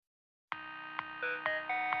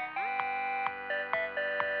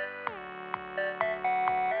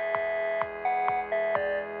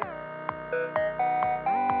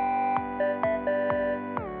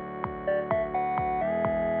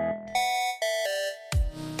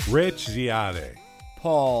Rich Ziade.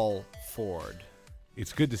 Paul Ford.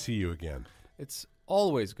 It's good to see you again. It's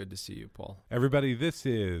always good to see you, Paul. Everybody, this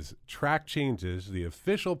is Track Changes, the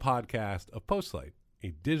official podcast of Postlight, a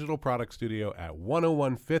digital product studio at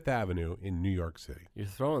 101 Fifth Avenue in New York City. You're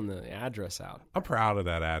throwing the address out. I'm proud of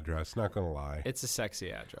that address, not going to lie. It's a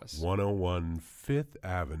sexy address. 101 Fifth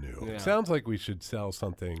Avenue. Yeah. Sounds like we should sell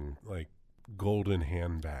something like golden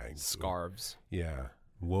handbags. Scarves. Yeah,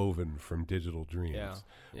 woven from digital dreams.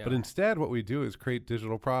 Yeah. But instead, what we do is create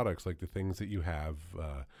digital products like the things that you have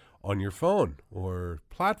on your phone or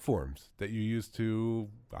platforms that you use to,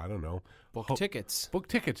 I don't know. Book tickets. Book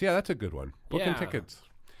tickets. Yeah, that's a good one. Booking Yeah. tickets.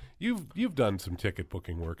 You've done some ticket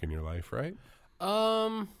booking work in your life, right?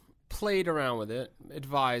 Played around with it,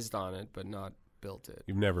 advised on it, but not built it.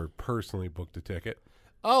 You've never personally booked a ticket?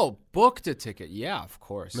 Oh, booked a ticket. Yeah, of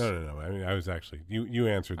course. No. I mean, I was actually, you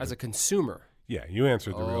answered. As a consumer. Yeah, you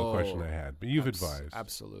answered the real question I had, but you've advised.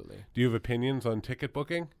 Absolutely. Do you have opinions on ticket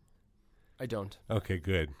booking? I don't. Okay,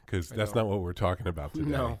 good, because that's not what we're talking about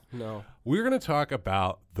today. No. We're going to talk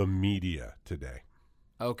about the media today.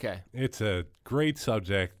 Okay. It's a great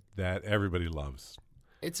subject that everybody loves.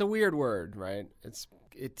 It's a weird word, right?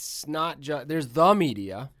 It's not just, there's the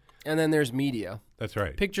media, and then there's media. That's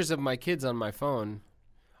right. Pictures of my kids on my phone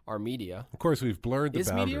are media. Of course, we've blurred the Is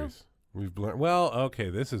boundaries. media? We've blurred. Well, okay.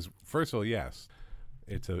 This is first of all, yes.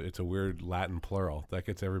 It's a weird Latin plural that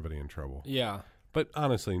gets everybody in trouble. Yeah. But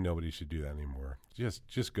honestly, nobody should do that anymore.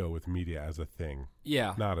 Just go with media as a thing,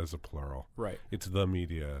 Yeah. not as a plural. Right. It's the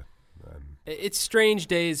media. It's strange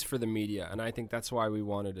days for the media, and I think that's why we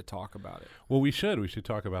wanted to talk about it. Well, we should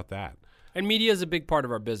talk about that. And media is a big part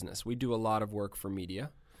of our business. We do a lot of work for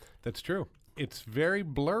media. That's true. It's very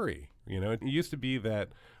blurry. You know, it used to be that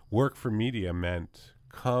work for media meant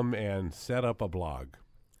come and set up a blog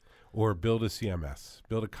or build a CMS,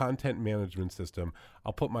 build a content management system.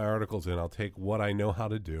 I'll put my articles in. I'll take what I know how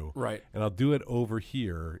to do. Right. And I'll do it over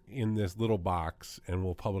here in this little box, and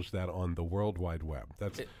we'll publish that on the World Wide Web.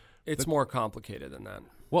 It's more complicated than that.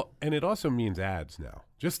 Well, and it also means ads now.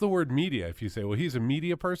 Just the word media, if you say, well, he's a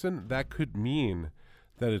media person, that could mean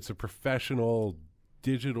that it's a professional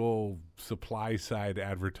digital supply-side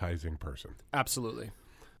advertising person. Absolutely.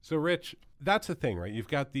 So, Rich, that's the thing, right? You've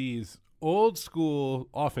got these old school,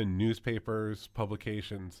 often newspapers,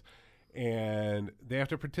 publications, and they have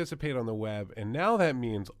to participate on the web. And now that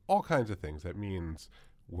means all kinds of things. That means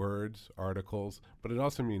words, articles, but it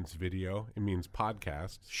also means video. It means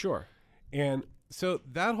podcasts. Sure. And so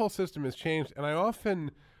that whole system has changed.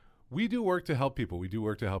 And we do work to help people. We do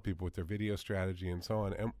work to help people with their video strategy and so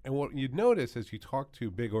on. And what you'd notice as you talk to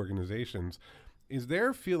big organizations is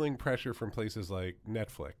they're feeling pressure from places like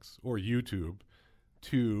Netflix or YouTube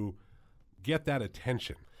to get that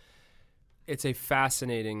attention. It's a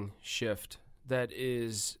fascinating shift that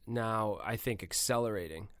is now, I think,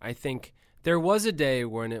 accelerating. I think there was a day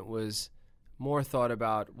when it was more thought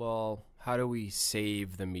about, well, how do we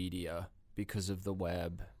save the media because of the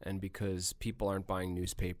web and because people aren't buying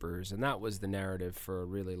newspapers? And that was the narrative for a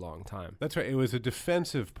really long time. That's right. It was a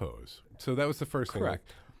defensive pose. So that was the first thing.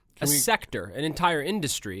 Correct. Sector, an entire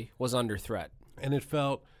industry was under threat. And it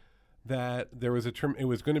felt that there was it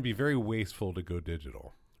was going to be very wasteful to go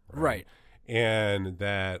digital. Right. And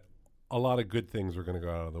that a lot of good things were going to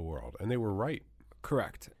go out of the world. And they were right.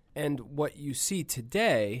 Correct. And what you see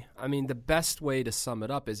today, I mean, the best way to sum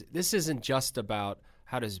it up is this isn't just about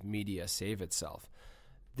how does media save itself.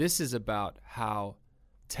 This is about how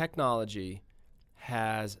technology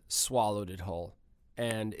has swallowed it whole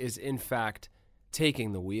and is, in fact,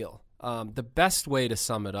 taking the wheel. The best way to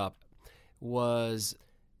sum it up was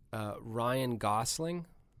Ryan Gosling.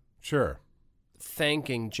 Sure.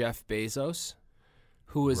 Thanking Jeff Bezos,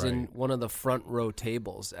 who was in Right. one of the front row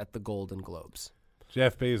tables at the Golden Globes.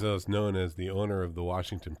 Jeff Bezos, known as the owner of the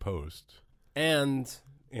Washington Post. And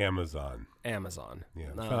Amazon. Yeah,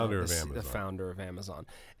 the founder of Amazon. The founder of Amazon.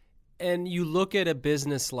 And you look at a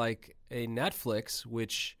business like a Netflix,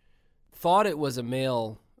 which thought it was a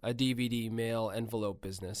DVD mail envelope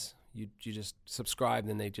business. You just subscribed,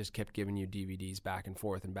 and they just kept giving you DVDs back and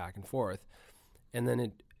forth and back and forth. And then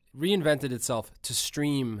it reinvented itself to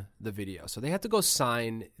stream the video. So they had to go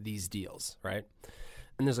sign these deals, right?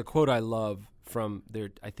 And there's a quote I love from their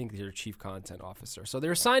chief content officer. So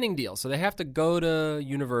they're signing deals. So they have to go to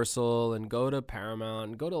Universal and go to Paramount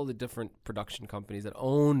and go to all the different production companies that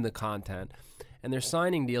own the content. And they're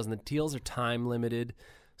signing deals, and the deals are time limited.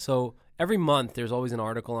 So every month there's always an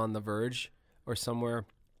article on The Verge or somewhere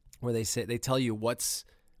where they tell you what's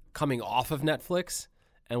coming off of Netflix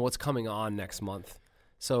and what's coming on next month.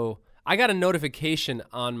 So I got a notification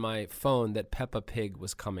on my phone that Peppa Pig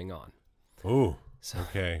was coming on. Ooh. So,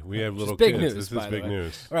 Okay, we have little big kids. news, This by is the big way.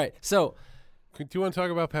 news. All right. So, Do you want to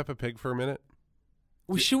talk about Peppa Pig for a minute?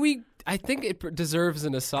 should we? I think it deserves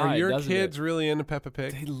an aside. Are your doesn't kids it? really into Peppa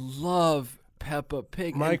Pig? They love Peppa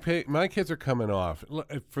Pig. My kids are coming off.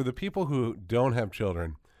 For the people who don't have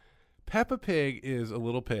children, Peppa Pig is a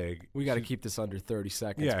little pig. We got to keep this under 30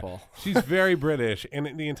 seconds, Yeah, Paul. she's very British, and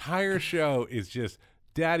the entire show is just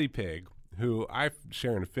Daddy Pig, who I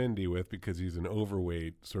share an affinity with because he's an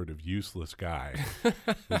overweight, sort of useless guy.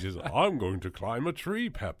 He's just, I'm going to climb a tree,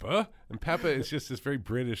 Peppa. And Peppa is just this very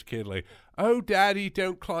British kid, like, oh, Daddy,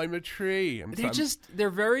 don't climb a tree.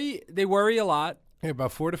 They worry a lot. Yeah,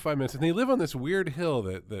 about 4 to 5 minutes, and they live on this weird hill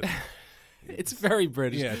that It's very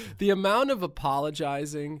British. Yeah. The amount of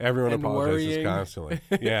apologizing, everyone and apologizes worrying constantly.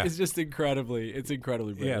 Yeah, is just incredibly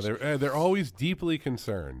British. yeah, they're always deeply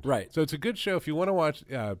concerned. Right. So it's a good show if you want to watch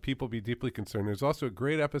people be deeply concerned. There's also a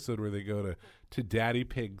great episode where they go to Daddy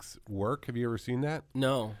Pig's work. Have you ever seen that?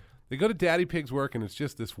 No. They go to Daddy Pig's work, and it's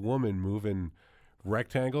just this woman moving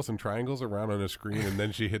rectangles and triangles around on a screen, and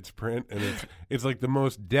then she hits print, and it's like the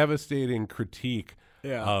most devastating critique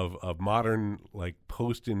of modern, like,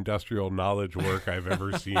 post-industrial knowledge work I've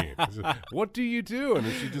ever seen. What do you do?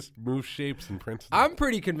 And she just moves shapes and prints them. I'm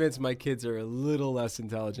pretty convinced my kids are a little less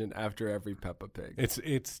intelligent after every Peppa Pig.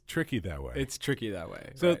 It's tricky that way. It's tricky that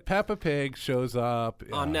way. So right? Peppa Pig shows up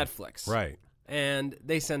on Netflix. Right. And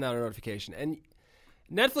they send out a notification. And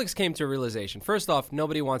Netflix came to a realization. First off,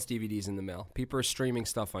 nobody wants DVDs in the mail. People are streaming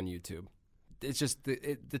stuff on YouTube. It's just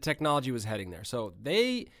the technology was heading there. So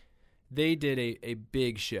they did a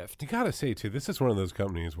big shift. You got to say, too, this is one of those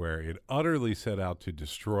companies where it utterly set out to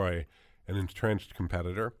destroy an entrenched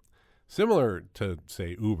competitor, similar to,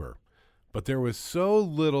 say, Uber. But there was so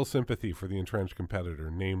little sympathy for the entrenched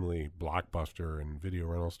competitor, namely Blockbuster and video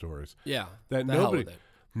rental stores. Yeah. That the hell with it.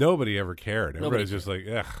 nobody ever cared. Nobody Everybody's just like,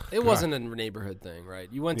 ugh. It God. wasn't a neighborhood thing, right?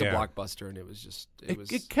 You went to Yeah. Blockbuster and it was just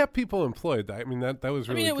It kept people employed. I mean, that was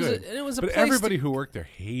really it was good. it was a but place everybody who worked there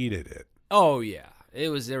hated it. Oh yeah. There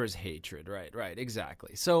was hatred, right,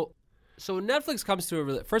 exactly. So Netflix comes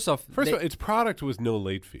to first of all, its product was no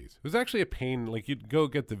late fees. It was actually a pain. Like, you'd go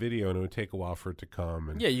get the video, and it would take a while for it to come.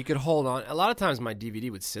 And yeah, you could hold on. A lot of times, my DVD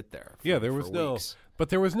would sit there. there was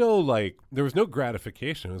no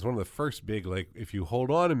gratification. It was one of the first big, like, if you hold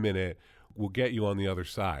on a minute, we'll get you on the other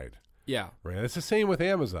side. Yeah, right. It's the same with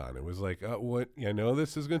Amazon. It was like, what? I know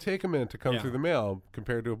this is going to take a minute to come through the mail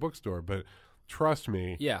compared to a bookstore, but trust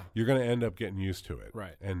me, you're going to end up getting used to it.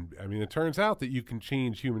 Right. And I mean, it turns out that you can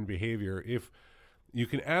change human behavior if you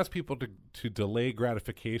can ask people to delay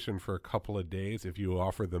gratification for a couple of days if you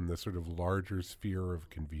offer them this sort of larger sphere of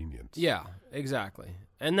convenience. Yeah, exactly.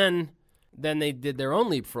 And then they did their own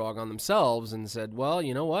leapfrog on themselves and said, well,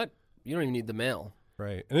 you know what? You don't even need the mail.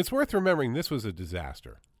 Right. And it's worth remembering this was a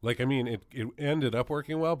disaster. Like, I mean, it ended up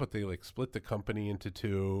working well, but they, like, split the company into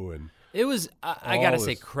two, and it was. I gotta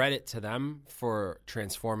say, credit to them for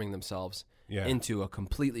transforming themselves into a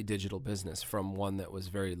completely digital business from one that was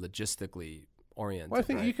very logistically oriented. Well, I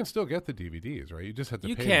think you can still get the DVDs, right? You just have to.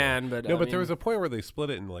 You pay can, more. but there was a point where they split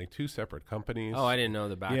it in, like, two separate companies. Oh, I didn't know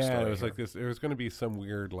the backstory. Yeah, it was like this. There was going to be some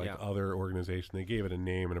weird, like, other organization. They gave it a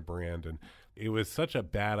name and a brand, and it was such a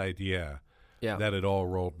bad idea. That it all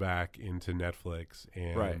rolled back into Netflix,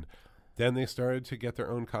 and then they started to get their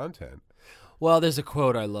own content. Well, there's a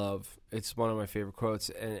quote I love. It's one of my favorite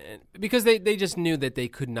quotes, and because they just knew that they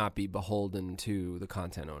could not be beholden to the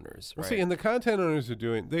content owners. Right? Well, see, and the content owners are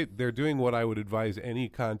doing they're doing what I would advise any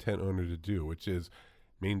content owner to do, which is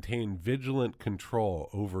maintain vigilant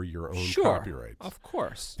control over your own copyrights. Of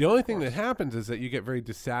course. The only thing that happens is that you get very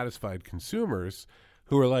dissatisfied consumers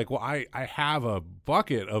who are like, well, I have a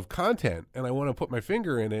bucket of content and I want to put my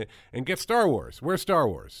finger in it and get Star Wars. Where's Star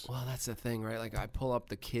Wars? Well, that's the thing, right? Like, I pull up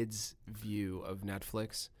the kids' view of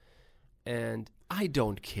Netflix, and I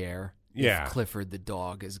don't care if Clifford the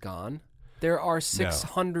dog is gone. There are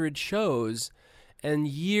 600 shows and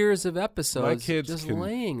years of episodes my kids just can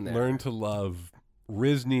laying there. Learn to love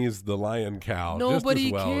Risney's The Lion Cow.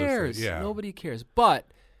 Nobody just as well cares. As Nobody cares. But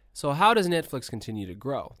so how does Netflix continue to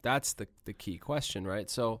grow? That's the key question, right?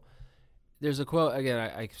 So there's a quote. Again,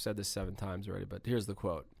 I've said this 7 times already, but here's the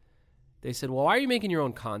quote. They said, well, why are you making your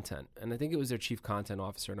own content? And I think it was their chief content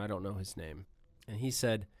officer, and I don't know his name. And he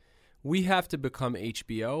said, we have to become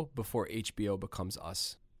HBO before HBO becomes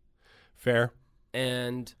us. Fair.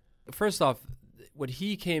 And first off, what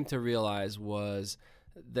he came to realize was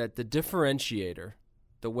that the differentiator,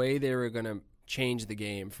 the way they were going to change the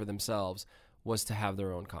game for themselves, was to have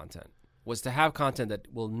their own content, was to have content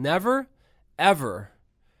that will never, ever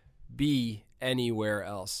be anywhere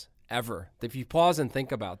else, ever. If you pause and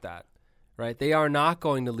think about that, right? They are not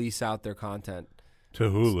going to lease out their content to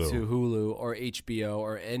Hulu. to Hulu or HBO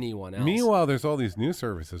or anyone else. Meanwhile, there's all these new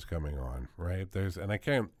services coming on, right? And I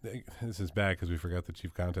can't, this is bad because we forgot the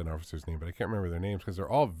chief content officer's name, but I can't remember their names because they're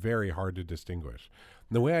all very hard to distinguish.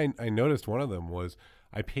 And the way I noticed one of them was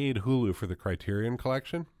I paid Hulu for the Criterion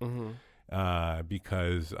Collection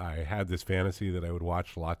because I had this fantasy that I would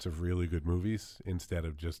watch lots of really good movies instead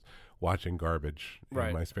of just watching garbage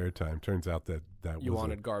in my spare time. Turns out that You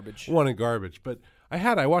wanted garbage. Wanted garbage, but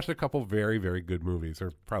I watched a couple very, very good movies,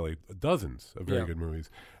 or probably dozens of very good movies.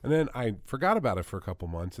 And then I forgot about it for a couple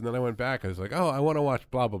months, and then I went back. I was like, oh, I want to watch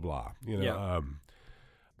blah, blah, blah.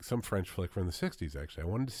 Some French flick from the 60s, actually. I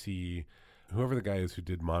wanted to see whoever the guy is who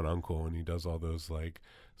did Mon Uncle, and he does all those, like,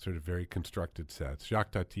 sort of very constructed sets.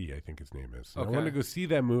 Jacques Tati, I think his name is. Okay. I wanted to go see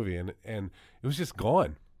that movie, and it was just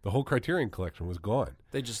gone. The whole Criterion Collection was gone.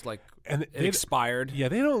 They just it expired. Yeah,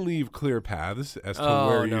 they don't leave clear paths as to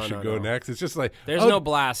where you should go next. It's just like there's no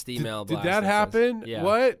blast email. Did that happen? Yeah.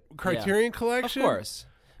 What Criterion Collection? Of course.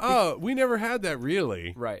 Oh, we never had that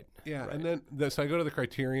really. Right. Yeah, right. And then so I go to the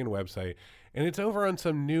Criterion website, and it's over on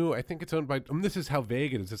some new. I think it's owned by. This is how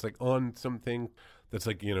vague it is. It's like on something that's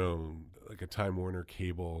like like a Time Warner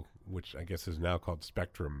cable, which I guess is now called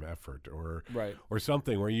Spectrum Effort, or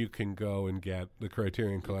something where you can go and get the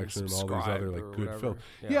Criterion Collection and all these other like good films.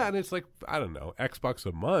 Yeah, and it's like I don't know, $X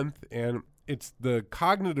a month, and it's the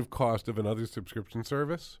cognitive cost of another subscription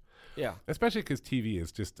service. Yeah, especially because TV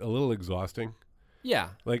is just a little exhausting. Yeah,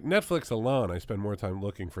 like Netflix alone, I spend more time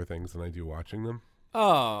looking for things than I do watching them.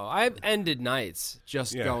 Oh, I've ended nights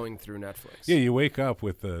just going through Netflix. Yeah, you wake up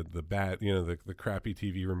with the bad, the crappy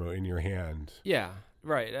TV remote in your hand. Yeah,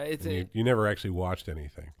 right. You never actually watched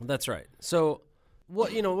anything. That's right. So,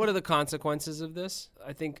 what are the consequences of this?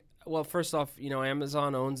 I think. Well, first off,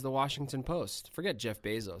 Amazon owns the Washington Post. Forget Jeff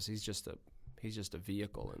Bezos. He's just a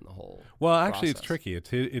vehicle in the whole. Well, actually, it's tricky.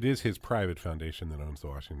 It is his private foundation that owns the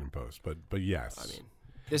Washington Post. But yes, I mean,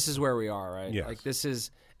 this is where we are, right? Yes. Like this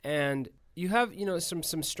is and. You have,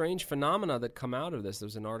 some strange phenomena that come out of this. There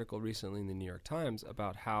was an article recently in the New York Times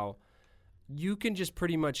about how you can just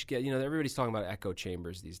pretty much get, everybody's talking about echo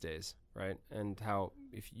chambers these days, right? And how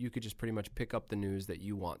if you could just pretty much pick up the news that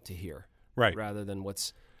you want to hear, right, rather than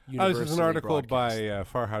what's universally this is an article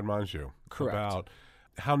broadcast. by Farhad Manjoo about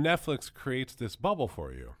how Netflix creates this bubble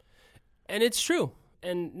for you. And it's true.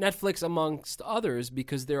 And Netflix, amongst others,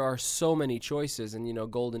 because there are so many choices and,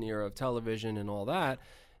 golden era of television and all that.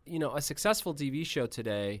 A successful TV show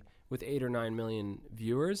today with 8 or 9 million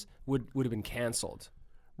viewers would have been canceled.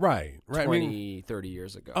 Right. 20, 30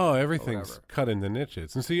 years ago. Oh, everything's cut into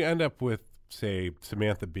niches. And so you end up with, say,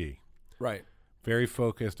 Samantha Bee. Right. Very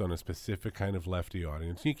focused on a specific kind of lefty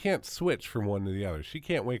audience. You can't switch from one to the other. She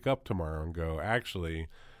can't wake up tomorrow and go, actually,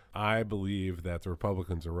 I believe that the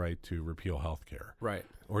Republicans are right to repeal health care. Right.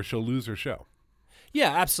 Or she'll lose her show.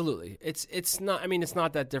 Yeah, absolutely. It's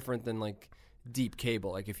not that different than like deep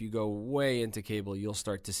cable. Like if you go way into cable, you'll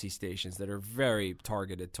start to see stations that are very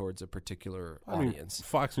targeted towards a particular audience.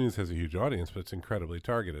 Fox News has a huge audience, but it's incredibly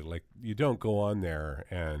targeted. Like you don't go on there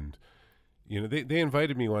and, they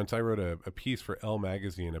invited me once. I wrote a piece for Elle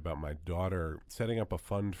magazine about my daughter, setting up a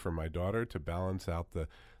fund for my daughter to balance out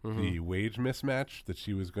the wage mismatch that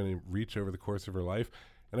she was going to reach over the course of her life.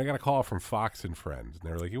 And I got a call from Fox and Friends. And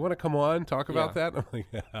they were like, you want to come on, talk about that? And I'm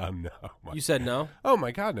like, no. You said no? Oh,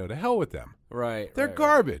 my God, no. To hell with them. Right. They're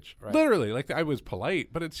garbage. Right. Literally. Like, I was polite,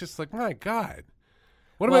 but it's just like, my God.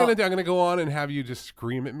 What am I going to do? I'm going to go on and have you just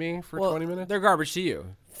scream at me for 20 minutes? They're garbage to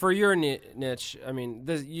you. For your niche, I mean,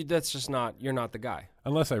 that's just not, you're not the guy.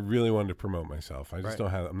 Unless I really wanted to promote myself. I just don't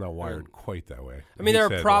have, I'm not wired quite that way. I mean, there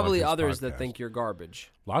are probably others that think you're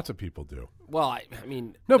garbage. Lots of people do. Well, I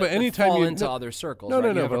mean, no, but anytime fall into other circles. You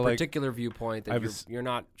have a particular viewpoint that you're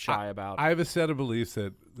not shy about. I have a set of beliefs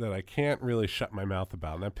that I can't really shut my mouth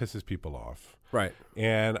about, and that pisses people off. Right.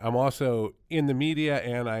 And I'm also in the media,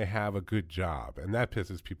 and I have a good job, and that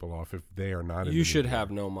pisses people off if they are not in the media. You should have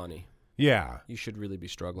no money. Yeah. You should really be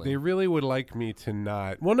struggling. They really would like me to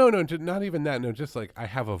not. Well, no, not even that. No, just like I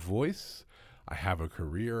have a voice. I have a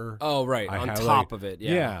career. Oh, right. On top of it.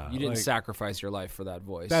 Yeah. Yeah. You didn't sacrifice your life for that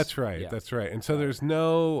voice. That's right. Yeah. That's right. And so there's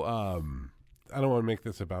no, I don't want to make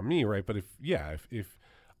this about me, right? But if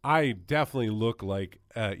I definitely look like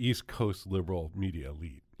East Coast liberal media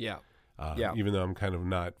elite. Yeah. Even though I'm kind of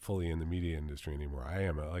not fully in the media industry anymore. I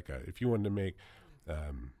am if you wanted to make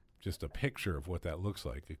just a picture of what that looks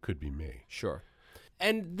like, it could be me. Sure.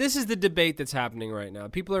 And this is the debate that's happening right now.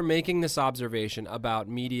 People are making this observation about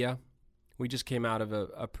media. We just came out of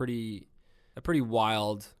a pretty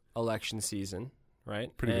wild election season,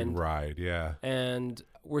 right? Pretty big ride, yeah. And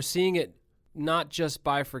we're seeing it not just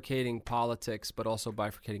bifurcating politics, but also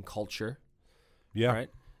bifurcating culture, Yeah. Right?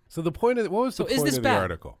 So the point of what was the So is point this of the bad?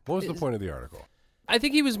 article? What was the point of the article? I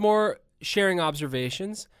think he was more sharing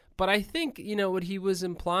observations, but I think, what he was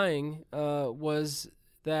implying was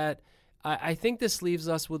that I think this leaves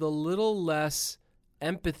us with a little less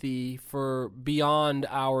empathy for beyond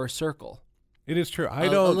our circle. It is true. I A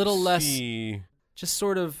don't little less- see. Just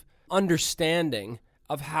sort of understanding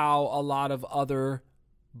of how a lot of other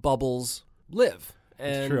bubbles live.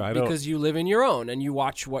 And true. I don't- because you live in your own and you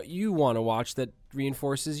watch what you want to watch that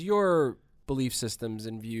reinforces your belief systems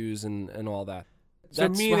and views and all that. So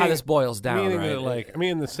That's meaning- how this boils down, Meaning right? that,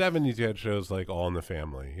 in the 70s, you had shows like All in the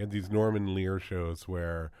Family. You had these Norman Lear shows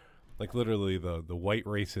where, literally the white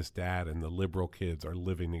racist dad and the liberal kids are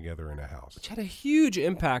living together in a house. Which had a huge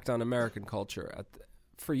impact on American culture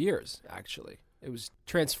for years, actually. It was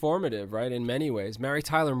transformative, right, in many ways. Mary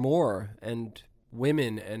Tyler Moore and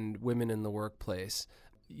women in the workplace.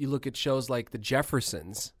 You look at shows like The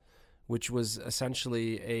Jeffersons, which was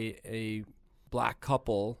essentially a black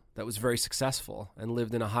couple that was very successful and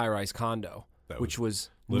lived in a high-rise condo, which was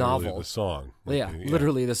Literally novel. the song.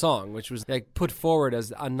 Literally the song, which was put forward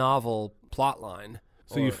as a novel plot line.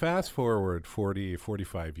 So you fast forward 40,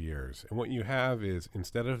 45 years, and what you have is,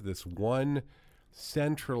 instead of this one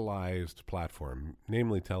centralized platform,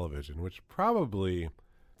 namely television, which probably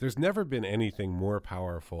there's never been anything more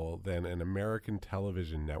powerful than an American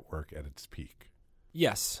television network at its peak.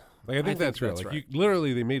 Yes. I think that's real. right.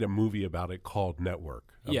 They made a movie about it called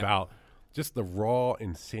Network, Yeah. about just the raw,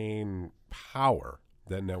 insane power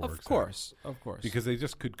that networks Of course. because they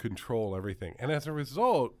just could control everything. And as a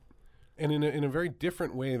result, and in a very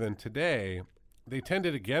different way than today, they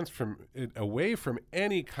tended away from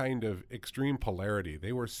any kind of extreme polarity.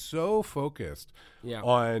 They were so focused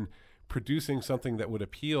on producing something that would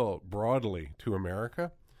appeal broadly to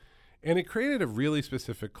America. And it created a really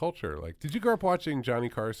specific culture. Did you grow up watching Johnny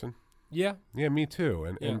Carson? Yeah. Yeah, me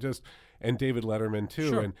too. And David Letterman too.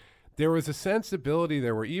 Sure. And there was a sensibility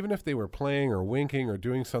there where even if they were playing or winking or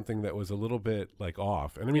doing something that was a little bit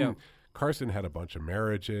off. And I mean, Carson had a bunch of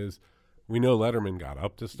marriages. We know Letterman got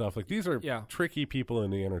up to stuff. These are tricky people in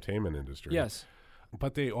the entertainment industry. Yes.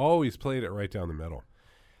 But they always played it right down the middle.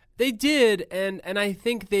 They did, and I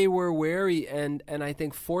think they were wary and I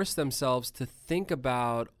think forced themselves to think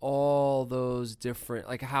about all those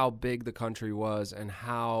different, how big the country was and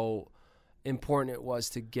how important it was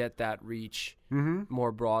to get that reach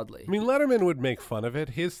more broadly. I mean, Letterman would make fun of it.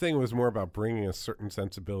 His thing was more about bringing a certain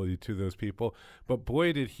sensibility to those people. But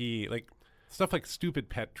boy, did he, stuff like stupid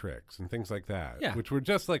pet tricks and things like that, which were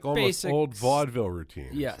just almost Basics. old vaudeville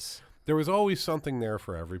routines. Yes. There was always something there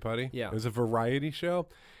for everybody. Yeah. It was a variety show.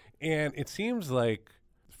 And it seems like,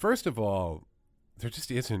 first of all, there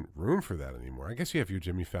just isn't room for that anymore. I guess you have your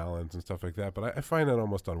Jimmy Fallons and stuff like that, but I find that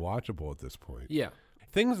almost unwatchable at this point. Yeah.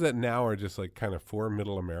 Things that now are just kind of for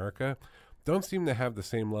middle America don't seem to have the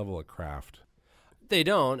same level of craft. They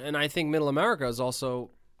don't, and I think middle America is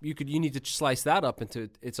also, you need to slice that up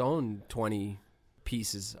into its own 20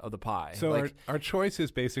 pieces of the pie. So our choice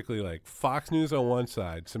is basically Fox News on one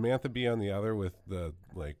side, Samantha Bee on the other, with the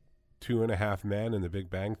 2.5 Men and The Big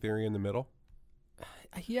Bang Theory in the middle.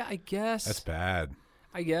 Yeah, I guess. That's bad.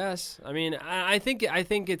 I guess. I mean, I think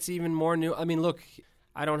it's even more new. I mean, look,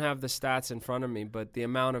 I don't have the stats in front of me, but the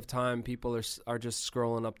amount of time people are just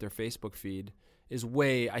scrolling up their Facebook feed is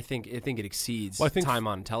way. I think it exceeds time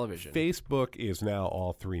on television. Facebook is now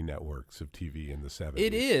all three networks of TV in the 70s.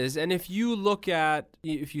 It is, and if you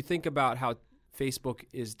think about how Facebook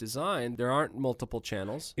is designed, there aren't multiple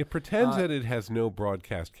channels. It pretends that it has no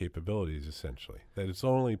broadcast capabilities, essentially, that it's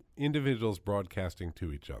only individuals broadcasting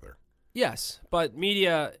to each other. Yes, but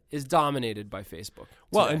media is dominated by Facebook.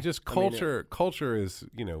 Well, today. and just culture. Culture is,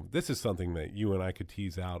 this is something that you and I could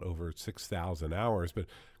tease out over 6,000 hours, but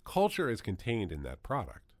culture is contained in that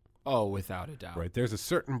product. Oh, without a doubt. Right. There's a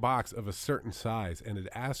certain box of a certain size, and it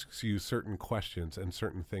asks you certain questions and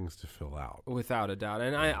certain things to fill out. Without a doubt.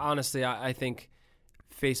 And I think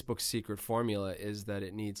Facebook's secret formula is that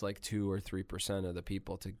it needs 2 or 3% of the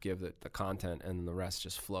people to give it the content, and the rest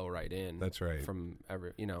just flow right in. That's right. From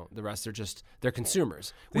the rest they're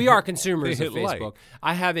consumers. We are consumers of Facebook.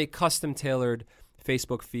 I have a custom tailored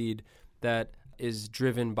Facebook feed that is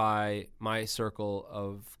driven by my circle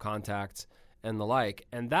of contacts and the like.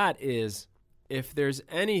 And that is, if there's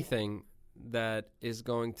anything that is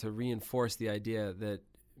going to reinforce the idea that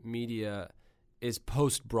media is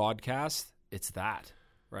post-broadcast, it's that,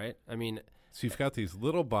 right? I mean, so you've got these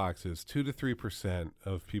little boxes, 2 to 3%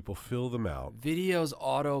 of people fill them out. Videos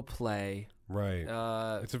autoplay. Right.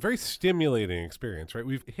 It's a very stimulating experience, right?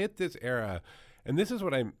 We've hit this era, And this is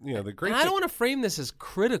what the great And I don't want to frame this as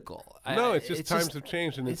critical. No, it's just times have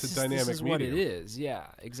changed, and it's a dynamic This is medium. what it is. Yeah,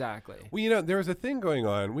 exactly. Well, there was a thing going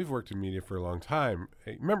on. We've worked in media for a long time.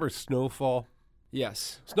 Remember Snowfall?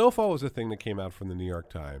 Yes. Snowfall was a thing that came out from the New York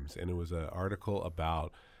Times, and it was an article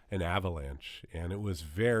about an avalanche, and it was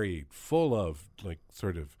very full of like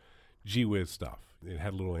sort of gee whiz stuff. It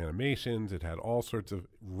had little animations. It had all sorts of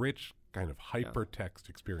rich kind of hypertext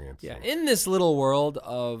experience. Yeah, in this little world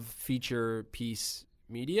of feature piece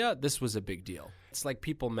media, this was a big deal. It's like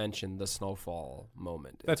people mentioned the Snowfall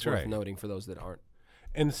moment. That's it's worth right. Noting for those that aren't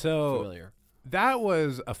And so familiar. that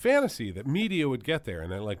was a fantasy that media would get there,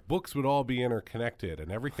 and then like books would all be interconnected,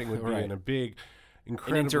 and everything would be Right. in a big, And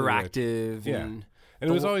incredibly interactive. Yeah. And And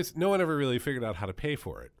it was always, no one ever really figured out how to pay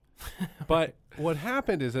for it. But what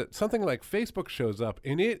happened is that something like Facebook shows up,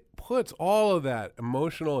 and it puts all of that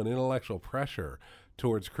emotional and intellectual pressure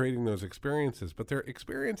towards creating those experiences. But they're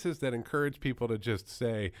experiences that encourage people to just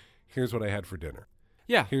say, here's what I had for dinner.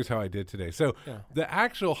 yeah. Here's how I did today. So Yeah. the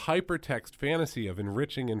actual hypertext fantasy of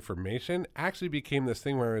enriching information actually became this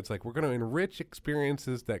thing where it's like, we're going to enrich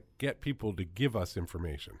experiences that get people to give us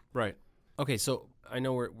information. Right. Okay, so I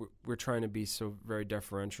know we're trying to be so very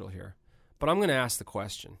deferential here, but I'm going to ask the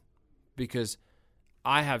question because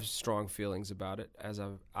I have strong feelings about it as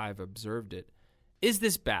I've observed it. Is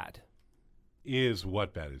this bad? Is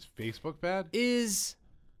what bad? Is Facebook bad?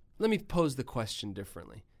 Let me pose the question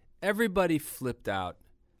differently. Everybody flipped out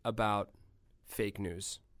about fake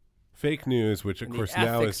news. Fake news, which of And course the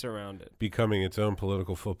now ethics is around it. becoming its own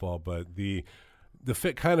political football, but the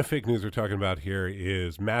kind of fake news we're talking about here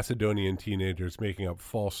is Macedonian teenagers making up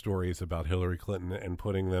false stories about Hillary Clinton and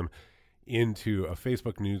putting them into a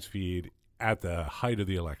Facebook news feed at the height of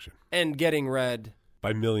the election And getting read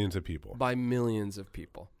by millions of people. by millions of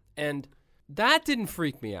people. And that didn't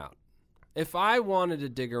freak me out. If I wanted to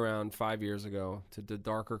dig around 5 years ago to the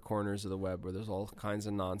darker corners of the web where there's all kinds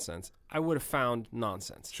of nonsense, I would have found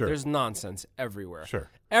nonsense. Sure. There's nonsense everywhere. Sure.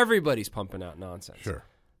 Everybody's pumping out nonsense. Sure.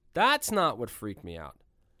 That's not what freaked me out.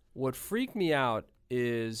 What freaked me out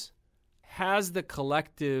is, has the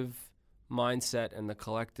collective mindset and the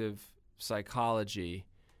collective psychology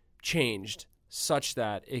changed such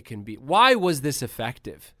that it can be... Why was this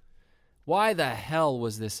effective? Why the hell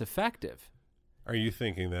was this effective? Are you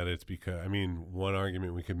thinking that it's because, one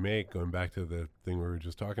argument we could make, going back to the thing we were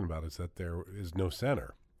just talking about, is that there is no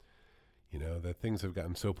center. That things have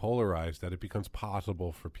gotten so polarized that it becomes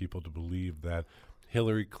possible for people to believe that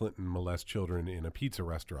Hillary Clinton molests children in a pizza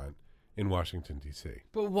restaurant in Washington, D.C.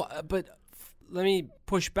 But let me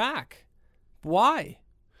push back. Why?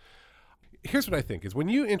 Here's what I think is when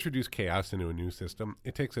you introduce chaos into a new system,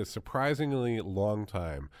 it takes a surprisingly long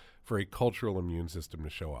time for a cultural immune system to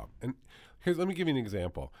show up. And let me give you an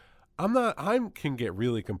example. I can get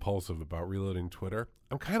really compulsive about reloading Twitter.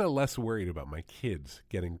 I'm kind of less worried about my kids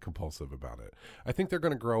getting compulsive about it. I think they're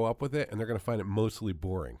going to grow up with it, and they're going to find it mostly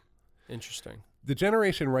boring. Interesting. The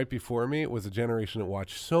generation right before me was a generation that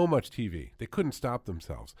watched so much TV. They couldn't stop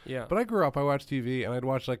themselves. Yeah. But I grew up, I watched TV, and I'd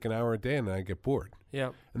watch like an hour a day, and then I'd get bored. Yeah.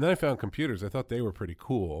 And then I found computers. I thought they were pretty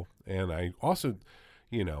cool. And I also,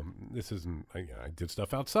 I did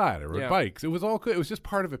stuff outside. I rode bikes. It was all good. It was just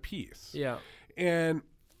part of a piece. Yeah. And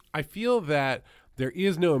I feel that there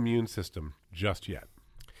is no immune system just yet.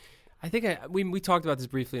 I think we talked about this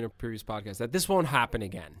briefly in a previous podcast, that this won't happen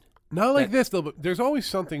again. Not like this, though. But there's always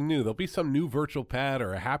something new. There'll be some new virtual pad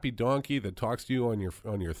or a happy donkey that talks to you on your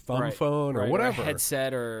thumb phone or whatever. Or a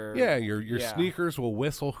headset or... Yeah, your sneakers will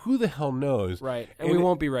whistle. Who the hell knows? Right. And we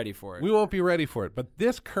won't be ready for it. We won't be ready for it. But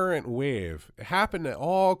this current wave happened to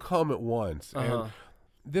all come at once. And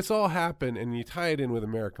this all happened, and you tie it in with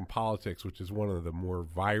American politics, which is one of the more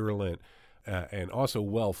virulent and also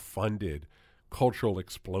well-funded cultural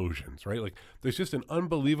explosions, right? Like there's just an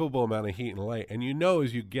unbelievable amount of heat and light. And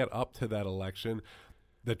as you get up to that election,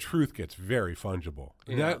 the truth gets very fungible.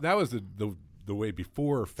 Yeah. That was the way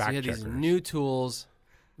before fact checkers. These new tools.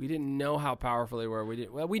 We didn't know how powerful they were.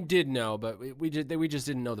 We did know, but we just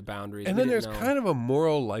didn't know the boundaries. And then there's kind of a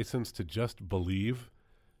moral license to just believe.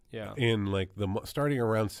 Yeah. In like starting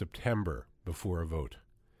around September before a vote.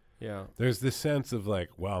 Yeah. There's this sense of like,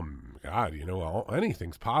 well, God,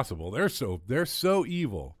 anything's possible. They're so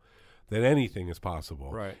evil that anything is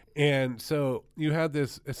possible. Right. And so you have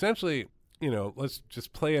this essentially, let's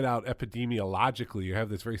just play it out epidemiologically. You have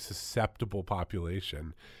this very susceptible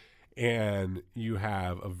population, and you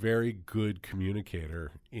have a very good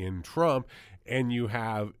communicator in Trump, and you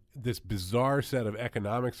have this bizarre set of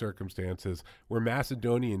economic circumstances where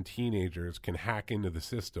Macedonian teenagers can hack into the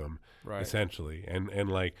system, essentially,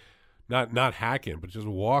 and like not hack in, but just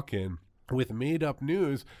walk in with made up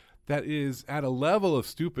news that is at a level of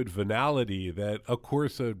stupid venality that, of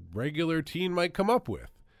course, a regular teen might come up with.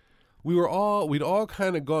 We'd all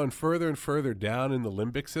kind of gone further and further down in the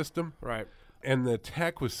limbic system. Right. And the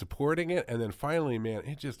tech was supporting it, and then finally, man,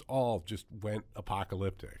 it just went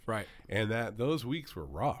apocalyptic. Right. And those weeks were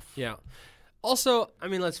rough. Yeah. Also, I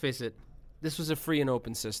mean, let's face it, this was a free and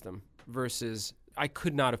open system versus I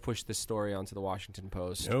could not have pushed this story onto the Washington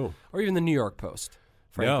Post or even the New York Post.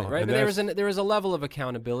 Frankly, No, right? and There was a level of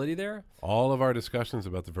accountability there. All of our discussions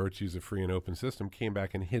about the virtues of free and open system came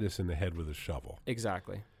back and hit us in the head with a shovel.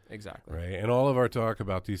 Exactly. Right. And all of our talk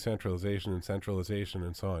about decentralization and centralization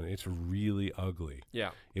and so on, it's really ugly. Yeah.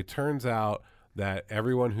 It turns out that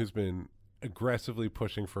everyone who's been aggressively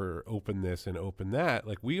pushing for open this and open that,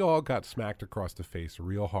 like we all got smacked across the face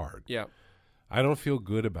real hard. Yeah. I don't feel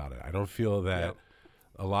good about it. I don't feel that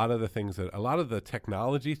a lot of the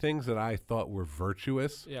technology things that I thought were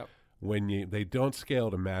virtuous they don't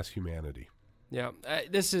scale to mass humanity. Yeah.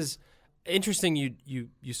 This is interesting.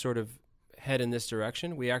 You sort of head in this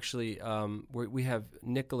direction. We actually we have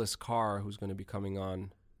Nicholas Carr, who's going to be coming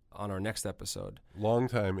on our next episode.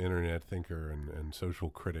 Longtime internet thinker and social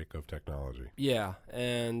critic of technology. Yeah,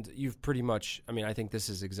 and you've pretty much, I mean, I think this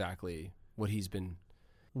is exactly what he's been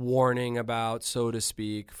warning about, so to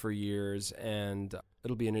speak, for years, and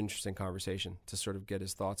it'll be an interesting conversation to sort of get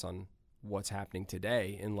his thoughts on what's happening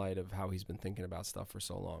today in light of how he's been thinking about stuff for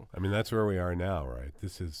so long. I mean, that's where we are now, right?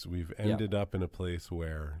 We've ended up in a place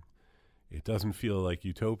where it doesn't feel like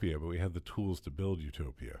utopia, but we have the tools to build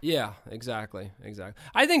utopia. Yeah, exactly.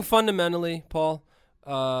 I think fundamentally, Paul,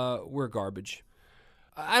 we're garbage.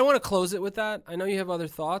 I want to close it with that. I know you have other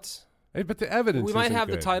thoughts. Hey, but the evidence we might isn't have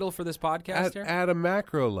good. the title for this podcast here. At a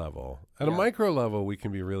macro level. At a micro level, we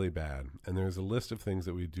can be really bad, and there's a list of things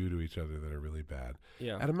that we do to each other that are really bad.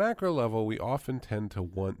 Yeah. At a macro level, we often tend to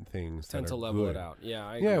want things that are to level good. it out. Yeah,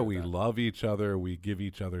 I agree with we that. love each other. We give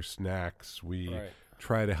each other snacks. We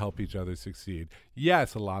try to help each other succeed.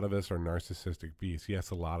 Yes, a lot of us are narcissistic beasts. Yes,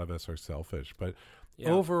 a lot of us are selfish. But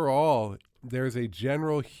overall, there's a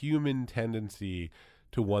general human tendency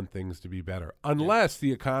to want things to be better, unless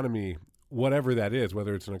the economy, whatever that is,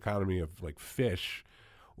 whether it's an economy of like fish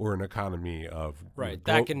or an economy of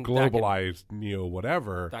globalized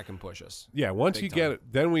whatever. That can push us. Yeah, once Big you time. get it,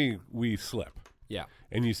 then we slip. Yeah.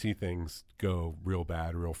 And you see things go real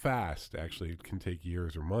bad real fast. Actually, it can take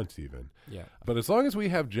years or months even. Yeah. But as long as we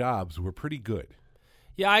have jobs, we're pretty good.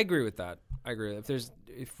 Yeah, I agree with that.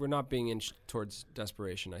 If we're not being inched towards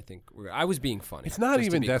desperation, I think I was being funny. It's not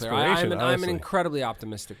even desperation. I'm an incredibly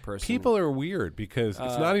optimistic person. People are weird because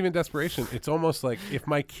it's not even desperation. It's almost like if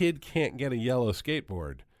my kid can't get a yellow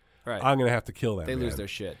skateboard, I'm going to have to kill that They man. lose their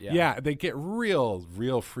shit. Yeah. Yeah, they get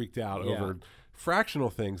real freaked out over fractional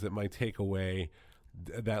things that might take away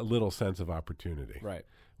that little sense of opportunity. Right.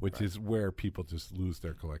 Which is where people just lose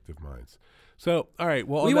their collective minds. So, all right.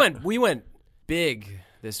 Well, we went big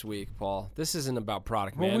this week, Paul. This isn't about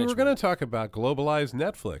product management. We were going to talk about globalized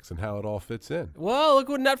Netflix and how it all fits in. Well, look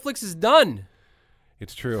what Netflix has done.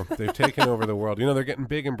 It's true. They've taken over the world. They're getting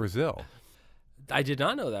big in Brazil. I did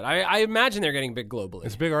not know that. I imagine they're getting big globally.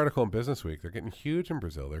 It's a big article in Business Week. They're getting huge in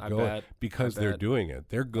Brazil. They're going because they're doing it.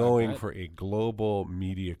 They're going for a global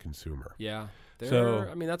media consumer. Yeah. So,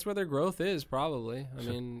 I mean, that's where their growth is, probably. I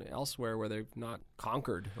mean, elsewhere where they've not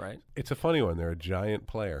conquered, right? It's a funny one. They're a giant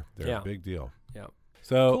player. They're a big deal. Yeah.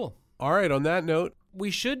 So, cool. All right, on that note, we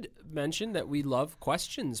should mention that we love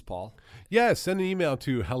questions, Paul. Yes, send an email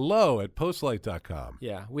to hello@postlight.com.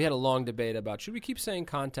 Yeah, we had a long debate about should we keep saying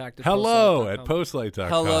contact at hello@postlight.com.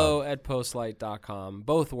 hello@postlight.com.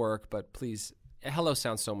 Both work, but please, hello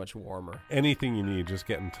sounds so much warmer. Anything you need, just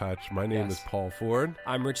get in touch. My name is Paul Ford.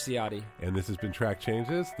 I'm Rich Ciotti. And this has been Track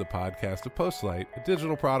Changes, the podcast of Postlight, a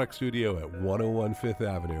digital product studio at 101 Fifth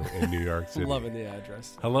Avenue in New York City. Loving the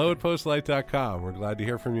address. hello@postlight.com. We're glad to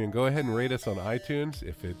hear from you. And go ahead and rate us on iTunes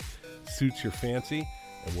if it suits your fancy.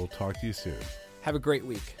 And we'll talk to you soon. Have a great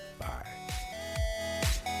week. Bye.